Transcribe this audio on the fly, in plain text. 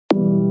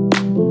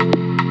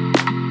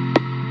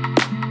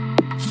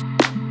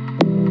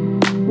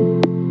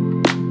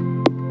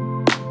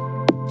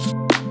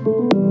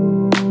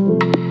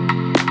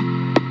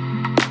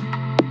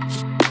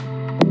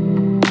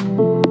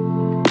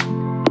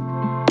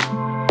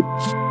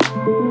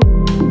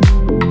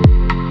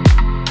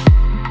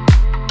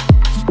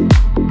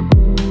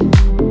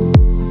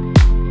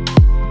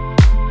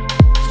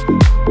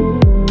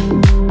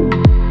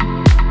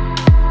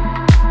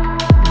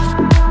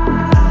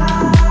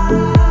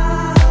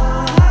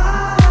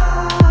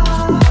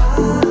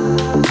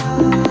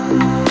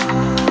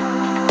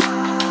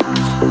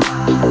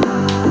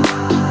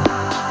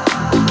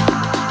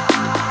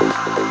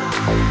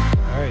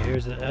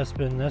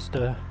Espin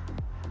Nesta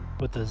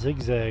with the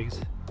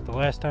Zigzags. The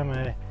last time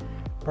I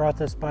brought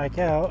this bike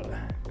out,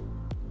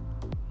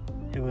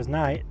 it was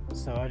night,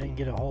 so I didn't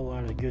get a whole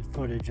lot of good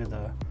footage of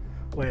the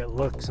way it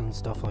looks and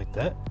stuff like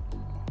that.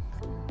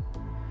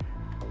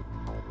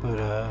 But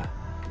I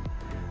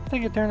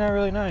think it turned out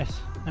really nice.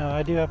 Now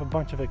I do have a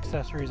bunch of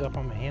accessories up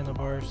on my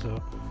handlebars,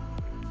 so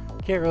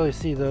can't really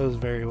see those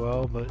very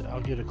well, but I'll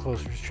get a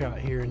closer shot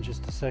here in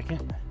just a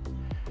second.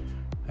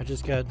 I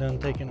just got done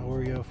taking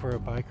Oreo for a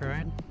bike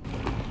ride.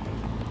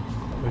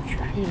 Put your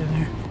feet in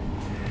there.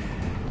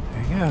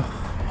 There you go.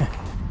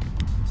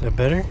 Is that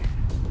better?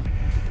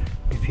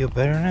 You feel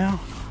better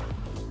now?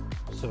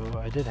 So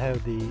I did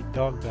have the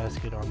dog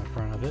basket on the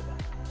front of it,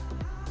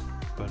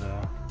 but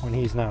when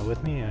he's not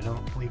with me, I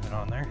don't leave it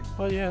on there.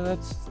 But yeah,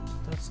 that's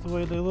the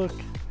way they look.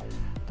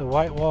 The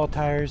white wall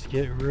tires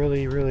get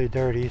really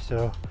dirty,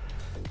 so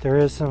there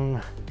is some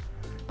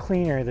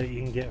cleaner that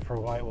you can get for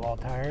white wall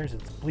tires.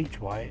 It's bleach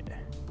white,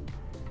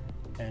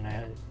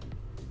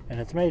 and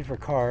it's made for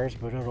cars,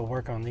 but it'll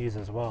work on these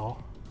as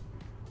well.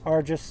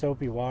 Or just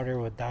soapy water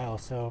with dial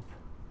soap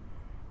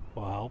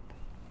will help.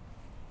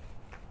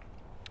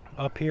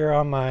 Up here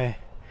on my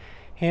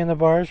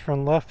handlebars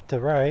from left to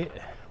right,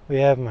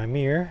 we have my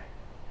mirror,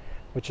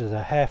 which is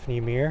a half-knee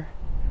mirror,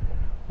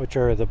 which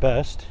are the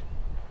best.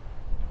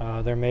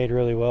 They're made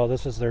really well.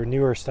 This is their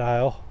newer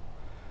style.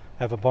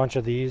 I have a bunch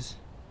of these.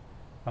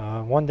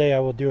 One day I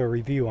will do a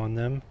review on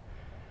them.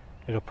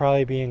 It'll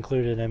probably be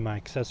included in my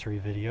accessory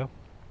video.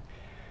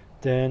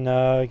 Then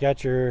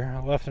got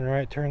your left and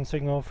right turn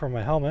signal for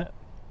my helmet,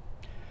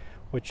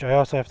 which I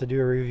also have to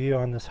do a review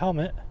on this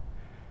helmet,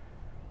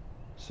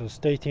 so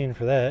stay tuned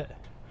for that.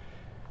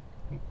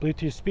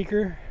 Bluetooth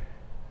speaker,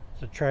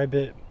 it's a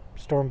Tri-Bit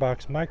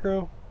Stormbox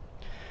Micro.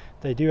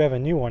 They do have a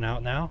new one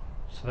out now,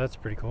 so that's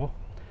pretty cool.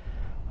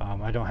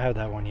 I don't have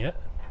that one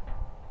yet.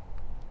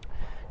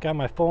 Got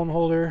my phone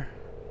holder.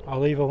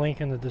 I'll leave a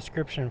link in the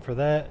description for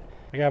that.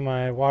 I got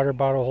my water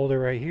bottle holder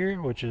right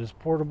here, which is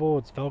portable.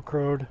 It's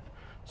Velcroed,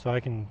 so I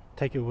can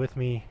take it with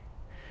me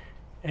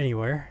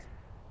anywhere.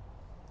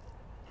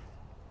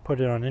 Put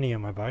it on any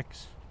of my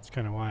bikes. That's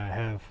kind of why I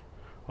have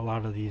a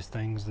lot of these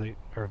things that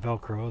are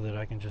Velcro that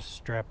I can just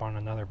strap on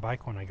another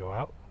bike when I go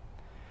out.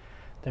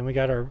 Then we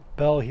got our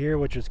bell here,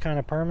 which is kind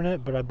of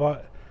permanent, but I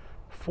bought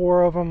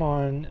 4 of them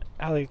on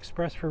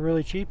AliExpress for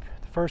really cheap.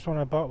 The first one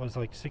I bought was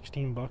like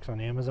 16 bucks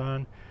on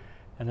Amazon,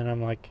 and then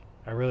I'm like,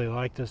 I really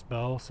like this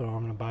bell, so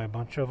I'm gonna buy a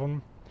bunch of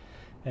them,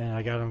 and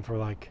I got them for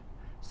like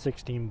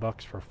 16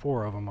 bucks for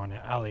 4 of them on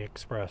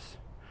AliExpress.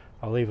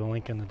 I'll leave a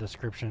link in the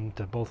description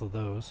to both of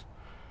those.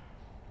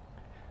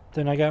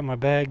 Then I got my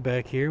bag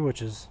back here,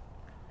 which is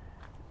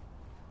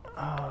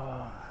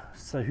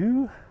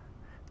Sahoo,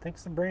 I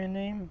think's the brand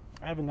name.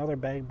 I have another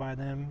bag by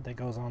them that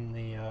goes on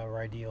the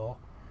Rideal.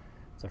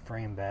 It's a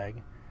frame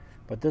bag,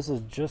 but this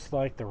is just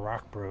like the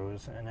Rock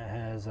Bros, and it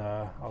has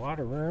a lot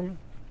of room.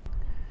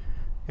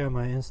 Got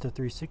my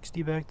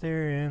Insta360 back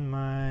there and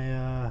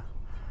my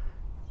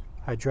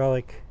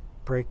hydraulic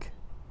brake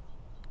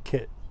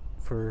kit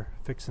for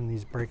fixing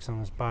these brakes on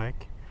this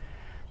bike.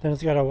 Then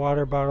it's got a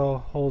water bottle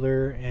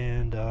holder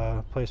and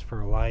a place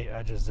for a light.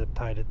 I just zip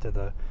tied it to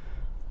the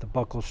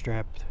buckle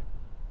strap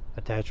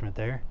attachment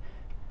there.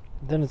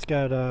 Then it's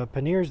got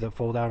panniers that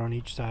fold out on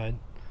each side,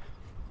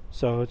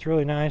 so it's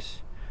really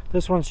nice.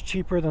 This one's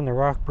cheaper than the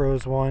Rock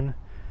Bros one,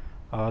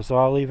 so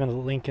I'll leave a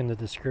link in the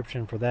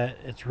description for that.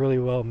 It's really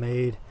well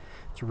made.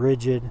 It's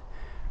rigid.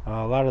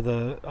 A lot of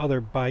the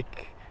other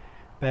bike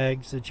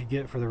bags that you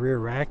get for the rear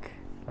rack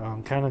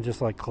kind of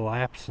just like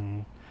collapse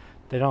and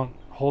they don't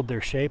hold their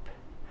shape.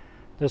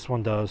 This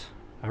one does.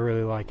 I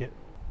really like it.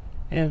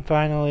 And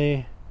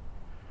finally,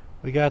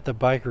 we got the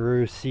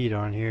Bikeroo seat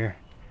on here.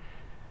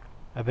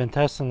 I've been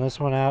testing this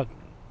one out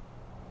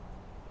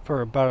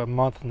for about a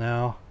month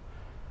now,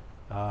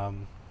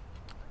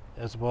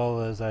 as well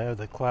as I have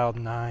the Cloud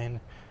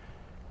 9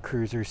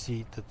 cruiser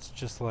seat that's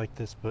just like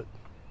this, but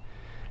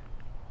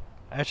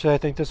actually I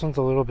think this one's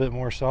a little bit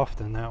more soft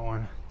than that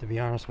one, to be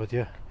honest with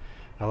you.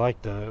 I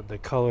like the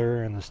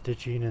color and the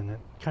stitching, and it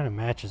kind of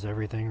matches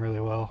everything really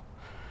well.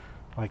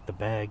 Like the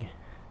bag,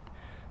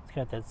 it's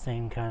got that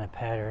same kind of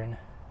pattern.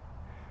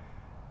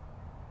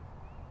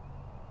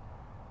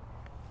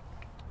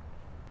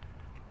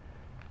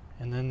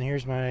 And then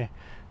here's my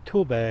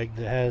tool bag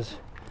that has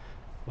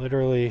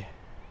literally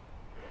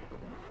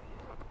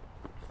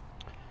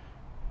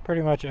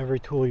pretty much every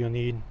tool you'll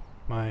need.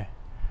 My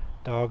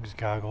dog's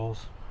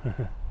goggles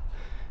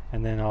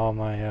and then all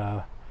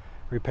my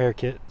repair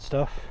kit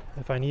stuff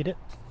if I need it,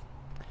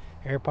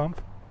 air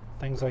pump,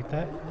 things like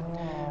that.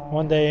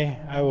 One day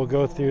I will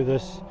go through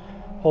this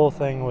whole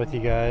thing with you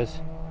guys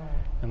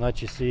and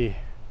let you see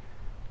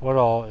what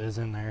all is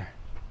in there.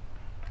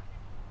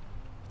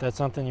 If that's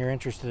something you're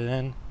interested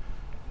in,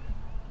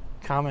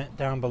 comment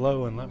down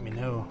below and let me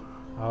know.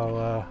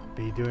 I'll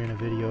be doing a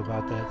video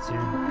about that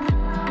soon.